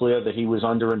publicly clear that he was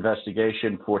under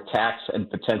investigation for tax and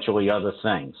potentially other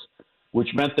things, which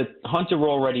meant that Hunter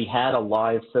already had a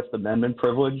live Fifth Amendment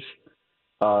privilege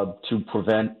to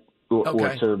prevent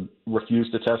or to refuse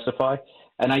to testify.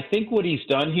 And I think what he's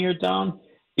done here, Dom,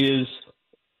 is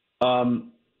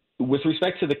with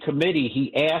respect to the committee,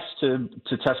 he asked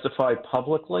to testify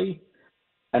publicly.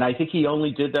 And I think he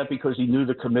only did that because he knew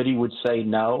the committee would say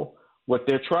no. What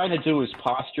they're trying to do is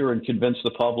posture and convince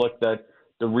the public that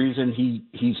the reason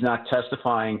he's not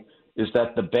testifying is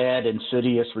that the bad,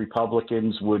 insidious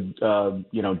Republicans would,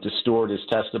 distort his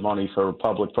testimony for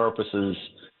public purposes,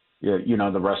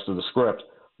 the rest of the script.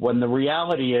 When the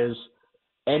reality is,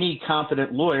 any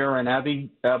competent lawyer, and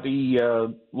Abby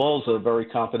Lowell's a very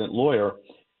competent lawyer,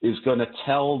 is going to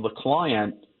tell the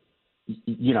client,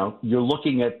 you're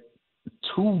looking at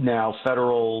 2 now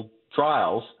federal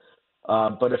trials,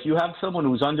 but if you have someone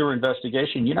who's under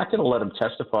investigation, you're not going to let him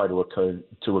testify to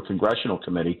a congressional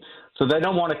committee. So they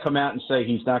don't want to come out and say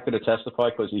he's not going to testify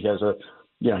because he has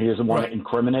he doesn't want to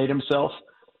incriminate himself.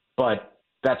 But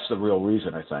that's the real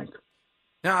reason, I think.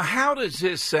 Now, how does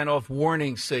this send off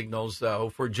warning signals, though,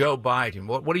 for Joe Biden?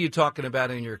 What are you talking about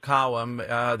in your column?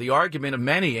 The argument of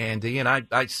many, Andy, and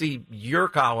I see your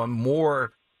column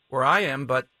more where I am,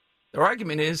 but the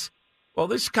argument is, well,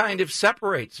 this kind of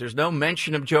separates. There's no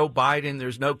mention of Joe Biden.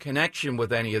 There's no connection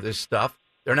with any of this stuff.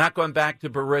 They're not going back to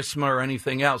Burisma or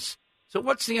anything else. So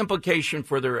what's the implication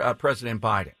for President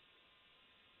Biden?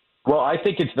 Well, I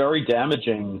think it's very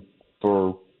damaging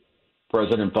for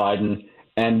President Biden.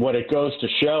 And what it goes to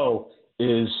show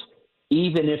is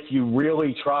even if you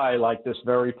really try, like this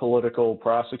very political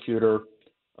prosecutor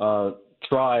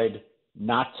tried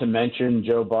not to mention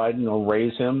Joe Biden or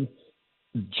raise him,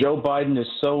 Joe Biden is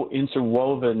so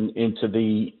interwoven into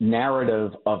the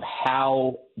narrative of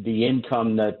how the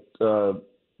income that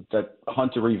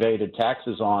Hunter evaded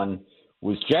taxes on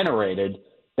was generated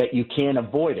that you can't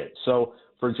avoid it. So,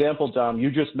 for example, Dom,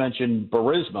 you just mentioned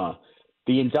Burisma.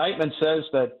 The indictment says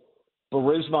that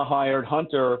Burisma hired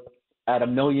Hunter at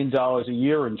 $1 million a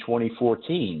year in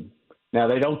 2014. Now,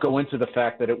 they don't go into the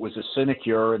fact that it was a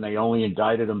sinecure and they only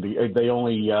indicted him. They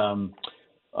only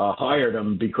hired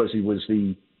him because he was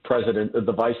the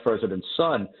vice president's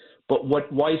son. But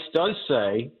what Weiss does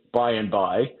say, by and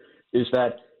by, is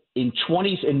that in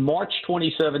March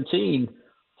 2017,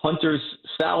 Hunter's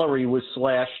salary was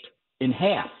slashed in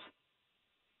half.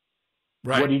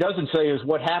 Right. What he doesn't say is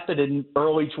what happened in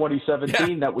early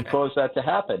 2017 that would cause that to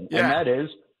happen. Yeah. And that is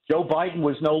Joe Biden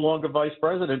was no longer vice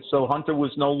president, so Hunter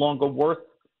was no longer worth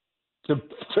to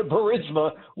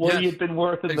Burisma what he had been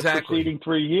worth in the preceding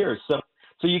 3 years. So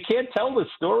you can't tell the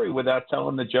story without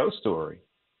telling the Joe story.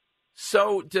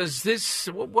 So does this,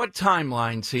 what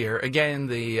timelines here? Again,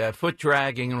 the foot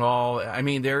dragging and all. I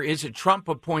mean, there is a Trump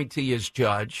appointee as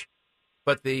judge,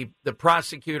 but the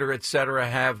prosecutor, et cetera,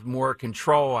 have more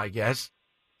control, I guess.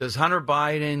 Does Hunter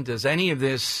Biden, does any of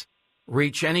this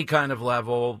reach any kind of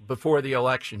level before the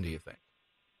election, do you think?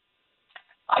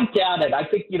 I doubt it. I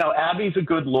think, Abby's a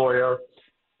good lawyer,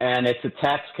 and it's a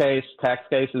tax case. Tax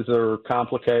cases are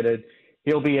complicated.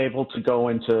 He'll be able to go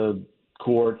into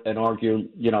court and argue,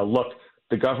 look,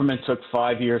 the government took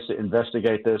 5 years to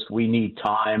investigate this. We need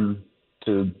time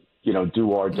to,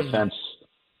 do our defense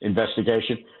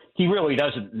investigation. He really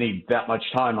doesn't need that much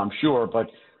time, I'm sure. But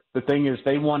the thing is,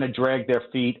 they want to drag their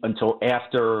feet until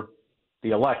after the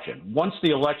election. Once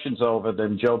the election's over,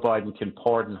 then Joe Biden can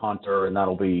pardon Hunter, and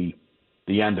that'll be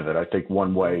the end of it, I think,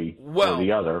 one way or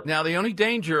the other. Now, the only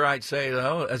danger, I'd say,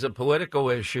 though, as a political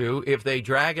issue, if they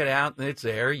drag it out and it's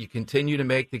there, you continue to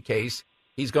make the case,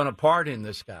 he's going to pardon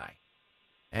this guy.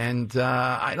 And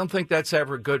I don't think that's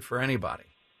ever good for anybody,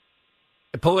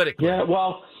 politically. Yeah,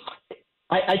 well,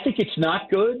 I think it's not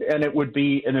good, and it would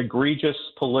be an egregious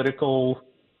political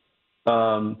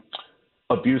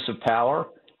abuse of power.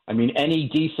 I mean, any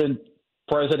decent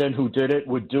president who did it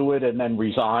would do it and then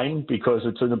resign because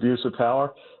it's an abuse of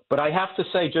power. But I have to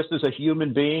say, just as a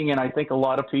human being, and I think a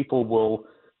lot of people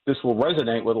this will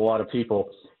resonate with a lot of people,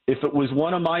 if it was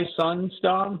one of my sons,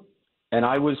 Dom, and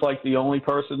I was like the only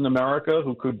person in America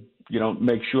who could,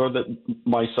 make sure that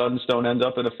my sons don't end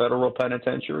up in a federal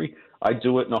penitentiary, I'd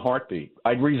do it in a heartbeat.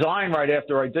 I'd resign right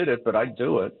after I did it, but I'd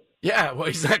do it. Yeah, well,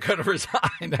 he's not going to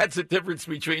resign. That's the difference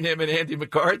between him and Andy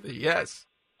McCarthy, yes.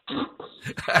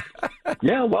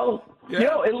 Yeah, well,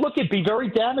 look, it'd be very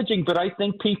damaging, but I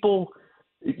think people,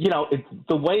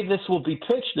 the way this will be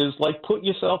pitched is like, put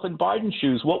yourself in Biden's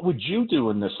shoes. What would you do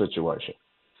in this situation?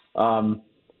 I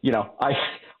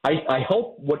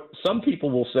hope what some people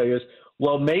will say is,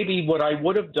 well, maybe what I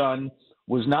would have done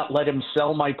was not let him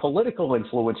sell my political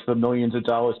influence for millions of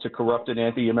dollars to corrupt and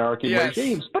anti-American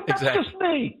regimes. But that's just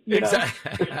me.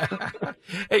 Exactly.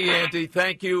 Hey, Andy,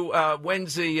 thank you.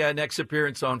 When's the next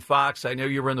appearance on Fox? I know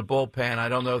you were in the bullpen. I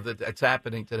don't know that that's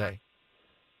happening today.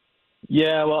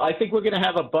 Yeah, well, I think we're going to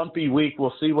have a bumpy week.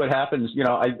 We'll see what happens.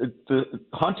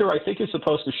 Hunter, I think, is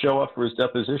supposed to show up for his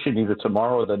deposition either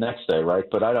tomorrow or the next day, right?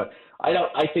 But I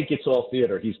think it's all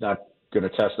theater. He's not going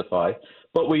to testify.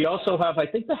 But we also have, I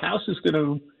think the House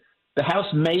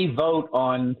may vote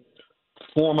on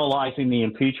formalizing the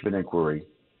impeachment inquiry.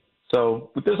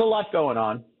 So there's a lot going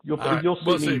on. You'll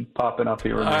see me popping up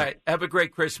here. All right. Have a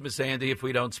great Christmas, Andy, if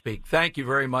we don't speak. Thank you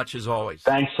very much, as always.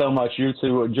 Thanks so much. You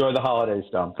too. Enjoy the holidays,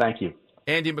 Dom. Thank you.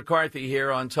 Andy McCarthy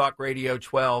here on Talk Radio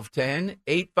 1210,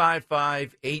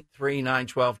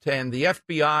 855-839-1210. The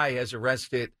FBI has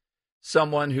arrested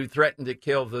someone who threatened to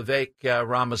kill Vivek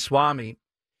Ramaswamy.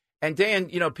 And, Dan,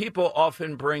 people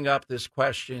often bring up this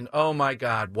question, oh, my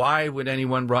God, why would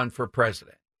anyone run for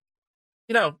president?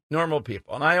 Normal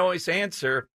people. And I always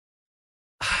answer,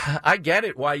 I get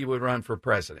it why you would run for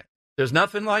president. There's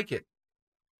nothing like it.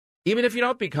 Even if you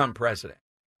don't become president.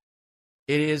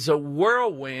 It is a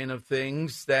whirlwind of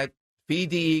things that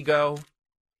feed the ego,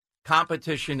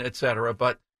 competition, etc.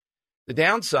 But the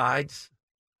downsides,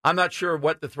 I'm not sure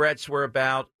what the threats were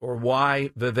about or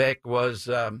why Vivek was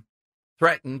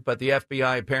threatened, but the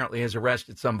FBI apparently has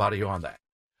arrested somebody on that.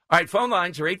 All right, phone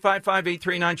lines are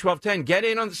 855-839-1210. Get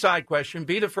in on the side question.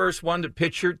 Be the first one to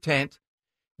pitch your tent.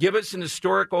 Give us an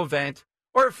historical event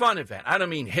or a fun event. I don't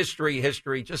mean history,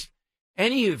 just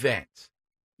any event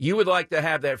you would like to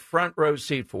have that front row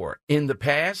seat for in the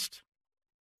past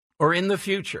or in the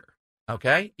future.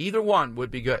 Okay? Either one would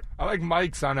be good. I like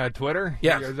Mike's on Twitter.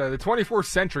 Yeah. The 24th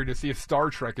century to see if Star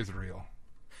Trek is real.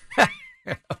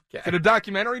 Okay. Is it a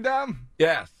documentary, Dom?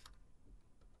 Yes.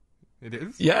 It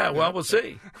is? Yeah, well, we'll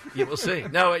see. You will see.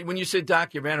 No, when you said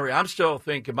documentary, I'm still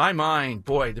thinking, in my mind,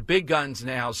 boy, the big guns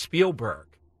now, Spielberg.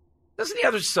 Doesn't the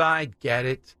other side get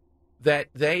it that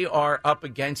they are up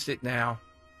against it now?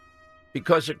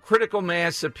 Because a critical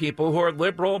mass of people who are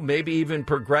liberal, maybe even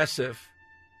progressive,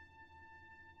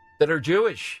 that are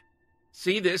Jewish,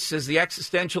 see this as the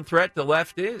existential threat the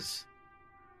left is.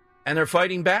 And they're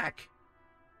fighting back.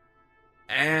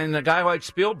 And a guy like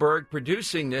Spielberg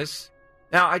producing this.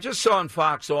 Now, I just saw on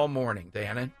Fox all morning,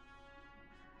 Dannon,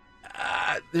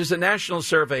 there's a national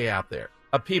survey out there.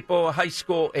 of people high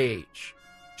school age,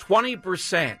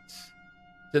 20%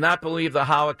 do not believe the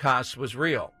Holocaust was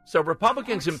real. So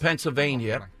Republicans in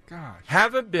Pennsylvania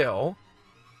have a bill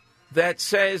that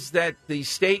says that the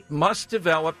state must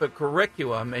develop a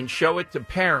curriculum and show it to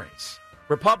parents.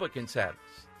 Republicans have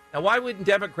this. Now, why wouldn't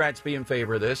Democrats be in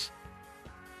favor of this?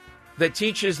 That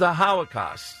teaches the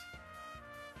Holocaust.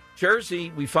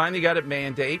 Jersey, we finally got a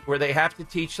mandate where they have to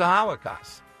teach the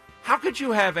Holocaust. How could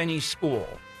you have any school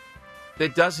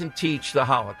that doesn't teach the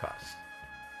Holocaust?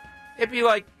 It'd be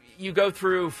like you go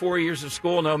through 4 years of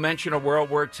school, no mention of World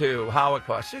War II,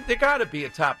 Holocaust. There got to be a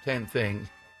top 10 thing,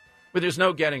 but there's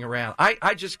no getting around.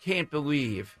 I just can't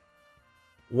believe.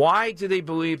 Why do they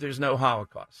believe there's no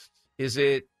Holocaust? Is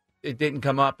it didn't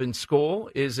come up in school?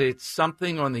 Is it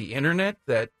something on the internet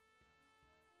that...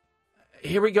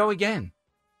 Here we go again.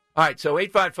 All right, so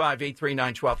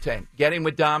 855-839-1210. Getting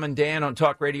with Dom and Dan on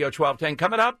Talk Radio 1210.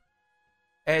 Coming up,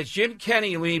 as Jim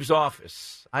Kenney leaves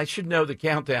office, I should know the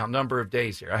countdown number of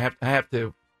days here. I have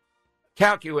to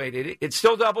calculate it. It's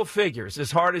still double figures,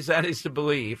 as hard as that is to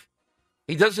believe.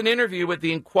 He does an interview with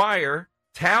the Inquirer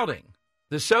touting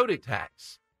the soda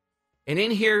tax. And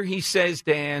in here he says,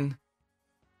 Dan,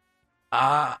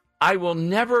 I will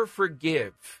never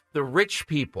forgive the rich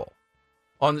people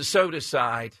on the soda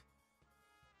side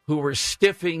who were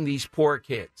stiffing these poor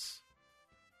kids.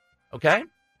 Okay?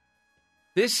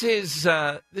 This is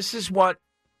what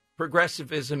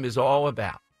progressivism is all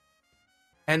about.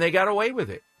 And they got away with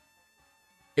it.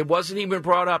 It wasn't even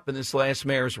brought up in this last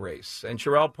mayor's race. And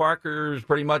Sherelle Parker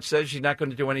pretty much says she's not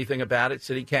going to do anything about it,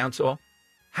 city council.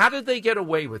 How did they get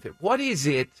away with it? What is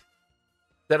it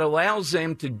that allows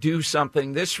them to do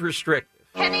something this restrictive?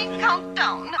 Kenny,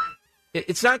 countdown.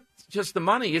 It's not just the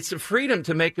money. It's the freedom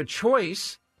to make a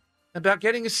choice about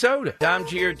getting a soda. Dom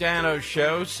Giordano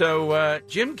show. So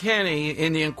Jim Kenney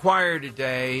in the Inquirer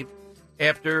today,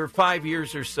 after 5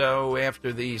 years or so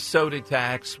after the soda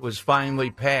tax was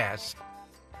finally passed,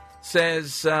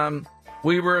 says,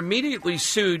 we were immediately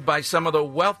sued by some of the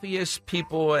wealthiest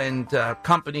people and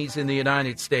companies in the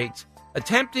United States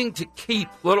attempting to keep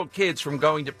little kids from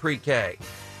going to pre-K.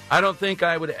 I don't think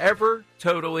I would ever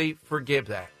totally forgive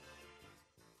that.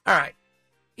 All right.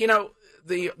 You know,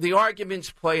 the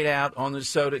arguments played out on the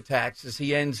soda tax as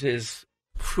he ends his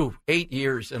 8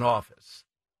 years in office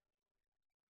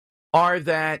are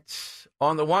that,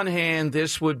 on the one hand,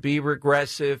 this would be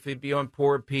regressive. It'd be on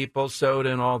poor people, soda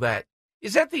and all that.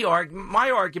 Is that the argument? My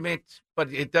argument,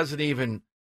 but it doesn't even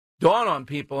dawn on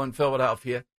people in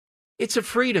Philadelphia. It's a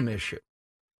freedom issue.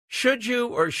 Should you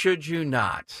or should you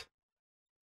not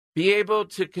be able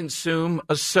to consume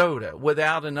a soda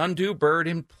without an undue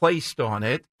burden placed on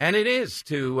it? And it is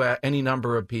to any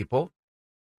number of people.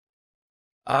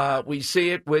 We see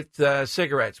it with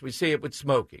cigarettes. We see it with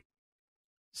smoking.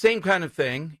 Same kind of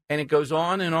thing. And it goes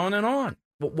on and on and on.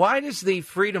 But why does the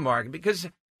freedom argument? Because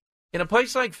in a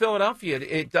place like Philadelphia,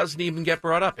 it doesn't even get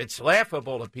brought up. It's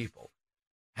laughable to people.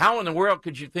 How in the world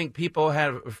could you think people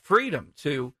have freedom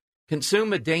to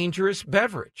consume a dangerous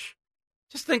beverage?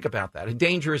 Just think about that, a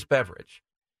dangerous beverage.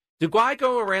 Do I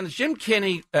go around? Does Jim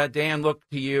Kenney, Dan, look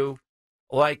to you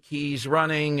like he's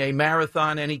running a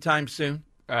marathon anytime soon?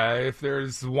 If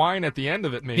there's wine at the end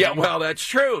of it, maybe. Yeah, well, that's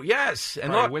true, yes.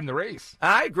 And look, win the race.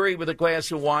 I agree with a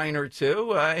glass of wine or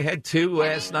two. I had 2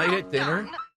 last night at dinner.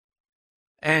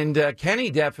 And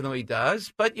Kenny definitely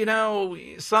does. But, you know,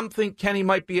 some think Kenny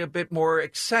might be a bit more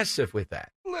excessive with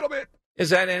that. A little bit. Is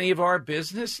that any of our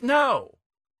business? No.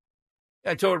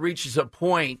 Until it reaches a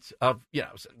point of, you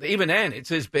know, even then, it's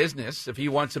his business. If he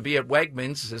wants to be at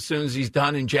Wegmans as soon as he's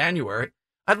done in January,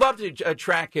 I'd love to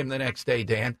track him the next day,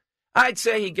 Dan. I'd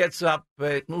say he gets up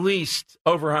at least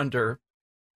over under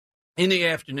in the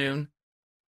afternoon,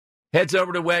 heads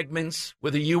over to Wegmans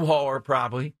with a U-Hauler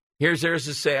probably. There's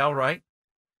a sale, right?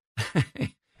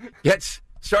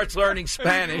 Starts learning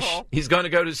Spanish. He's going to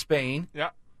go to Spain.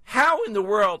 Yeah. How in the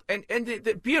world, and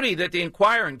the beauty that the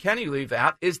Inquirer and Kenny leave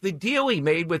out is the deal he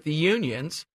made with the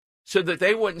unions so that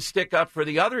they wouldn't stick up for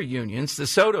the other unions, the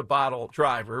soda bottle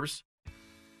drivers,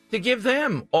 to give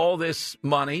them all this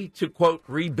money to, quote,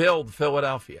 rebuild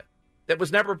Philadelphia. That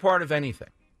was never part of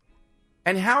anything.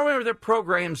 And how are the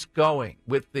programs going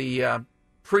with the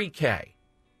pre-K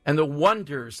and the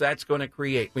wonders that's going to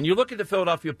create? When you look at the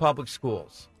Philadelphia public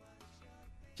schools,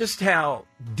 just how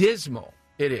dismal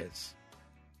it is.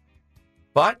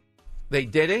 But they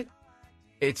did it.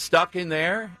 It's stuck in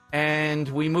there, and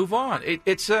we move on.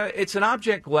 It's an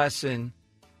object lesson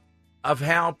of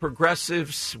how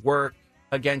progressives work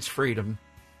against freedom.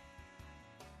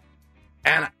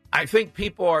 And I think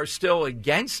people are still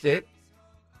against it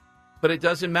But it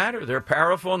doesn't matter. They're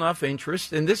powerful enough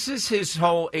interest. And this is his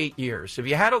whole 8 years. If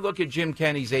you had to look at Jim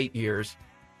Kenney's 8 years,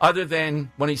 other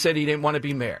than when he said he didn't want to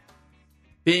be mayor,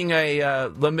 being a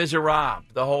Les Miserables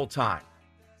the whole time,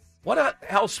 what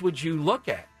else would you look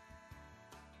at?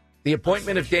 The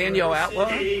appointment of Daniel Outlaw?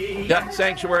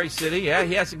 Sanctuary City. Yeah,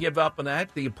 he hasn't given up on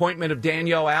that. The appointment of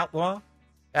Daniel Outlaw?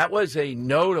 That was a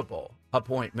notable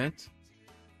appointment.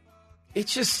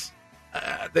 It's just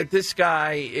that this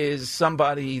guy is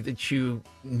somebody that you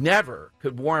never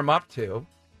could warm up to.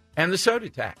 And the soda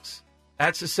tax.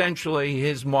 That's essentially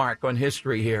his mark on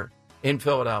history here in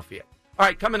Philadelphia. All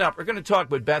right, coming up, we're going to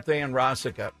talk with Beth Ann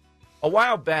Rosica. A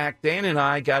while back, Dan and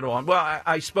I got on. Well,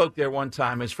 I spoke there one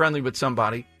time. I was friendly with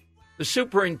somebody. The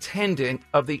superintendent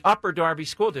of the Upper Darby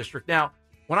School District. Now,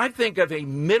 when I think of a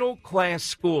middle-class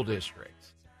school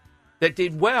district that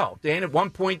did well, Dan, at one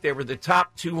point they were the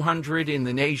top 200 in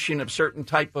the nation of certain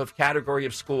type of category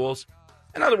of schools.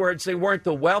 In other words, they weren't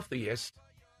the wealthiest,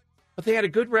 but they had a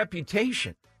good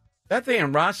reputation. Beth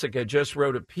Ann Rosica just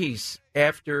wrote a piece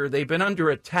after they've been under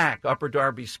attack, Upper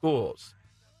Darby schools.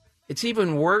 It's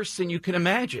even worse than you can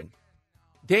imagine.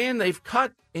 Dan, they've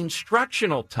cut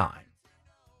instructional time.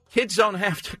 Kids don't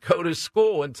have to go to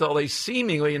school until they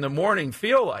seemingly in the morning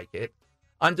feel like it,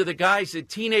 under the guise that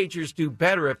teenagers do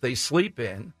better if they sleep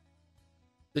in.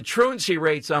 The truancy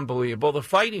rate's unbelievable. The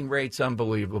fighting rate's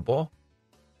unbelievable.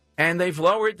 And they've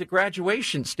lowered the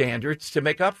graduation standards to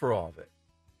make up for all of it.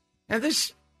 And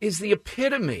this is the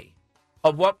epitome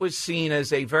of what was seen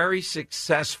as a very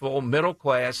successful middle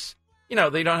class. You know,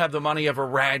 they don't have the money of a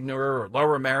Radnor or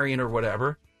Lower Merion or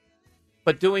whatever,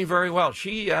 but doing very well.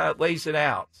 She lays it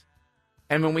out.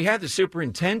 And when we had the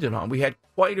superintendent on, we had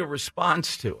quite a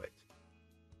response to it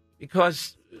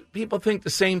because people think the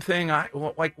same thing.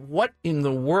 Like, what in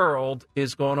the world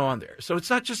is going on there? So it's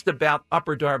not just about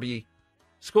Upper Darby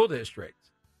School District.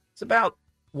 It's about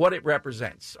what it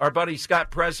represents. Our buddy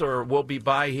Scott Presler will be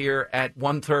by here at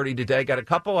 1:30 today. Got a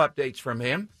couple updates from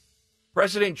him.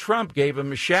 President Trump gave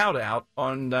him a shout-out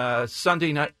on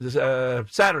Saturday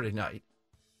night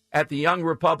at the Young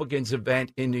Republicans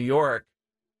event in New York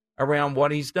around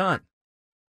what he's done.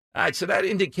 All right, so that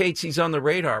indicates he's on the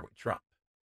radar with Trump.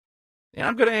 And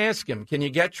I'm going to ask him, can you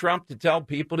get Trump to tell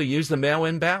people to use the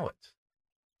mail-in ballot?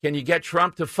 Can you get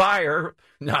Trump to fire?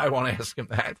 No, I won't ask him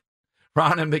that.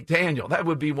 Ronna McDaniel. That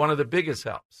would be one of the biggest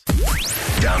helps.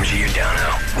 Dom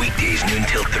Giordano, weekdays noon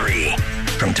till 3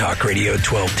 from Talk Radio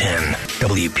 1210,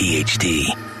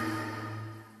 WPHT.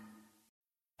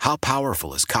 How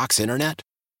powerful is Cox Internet?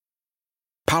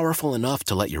 Powerful enough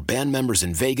to let your band members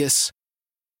in Vegas,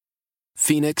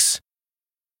 Phoenix,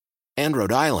 and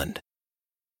Rhode Island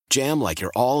jam like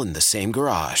you're all in the same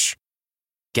garage.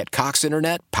 Get Cox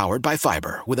Internet powered by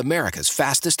fiber with America's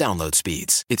fastest download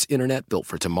speeds. It's internet built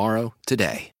for tomorrow,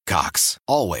 today. Cox,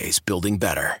 always building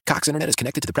better. Cox Internet is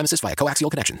connected to the premises via coaxial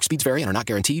connection. Speeds vary and are not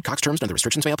guaranteed. Cox terms and other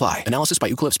restrictions may apply. Analysis by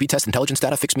Ookla of Speed Test Intelligence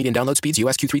Data. Fixed median download speeds.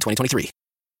 US Q3 2023.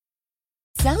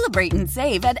 Celebrate and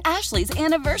save at Ashley's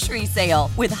Anniversary Sale.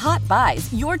 With Hot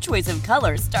Buys, your choice of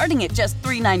colors starting at just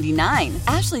 $3.99.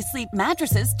 Ashley Sleep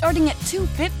mattresses starting at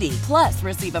 $2.50. Plus,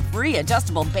 receive a free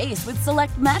adjustable base with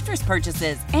select mattress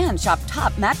purchases. And shop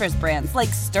top mattress brands like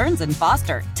Stearns &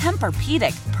 Foster,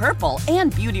 Tempur-Pedic, Purple,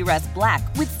 and Beautyrest Black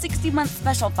with 60-month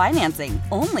special financing.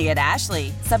 Only at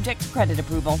Ashley. Subject to credit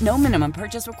approval. No minimum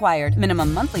purchase required.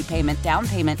 Minimum monthly payment, down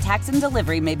payment, tax, and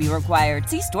delivery may be required.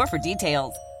 See store for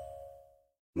details.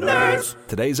 Nerds!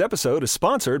 Today's episode is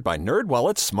sponsored by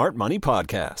NerdWallet's Smart Money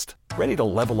Podcast. Ready to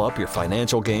level up your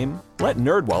financial game? Let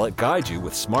NerdWallet guide you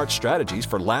with smart strategies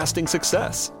for lasting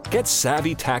success. Get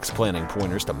savvy tax planning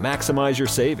pointers to maximize your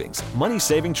savings,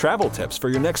 money-saving travel tips for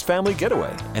your next family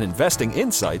getaway, and investing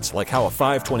insights like how a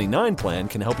 529 plan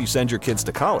can help you send your kids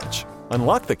to college.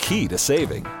 Unlock the key to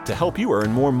saving to help you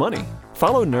earn more money.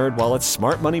 Follow NerdWallet's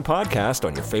Smart Money Podcast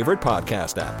on your favorite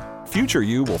podcast app. Future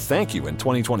you will thank you in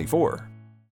 2024.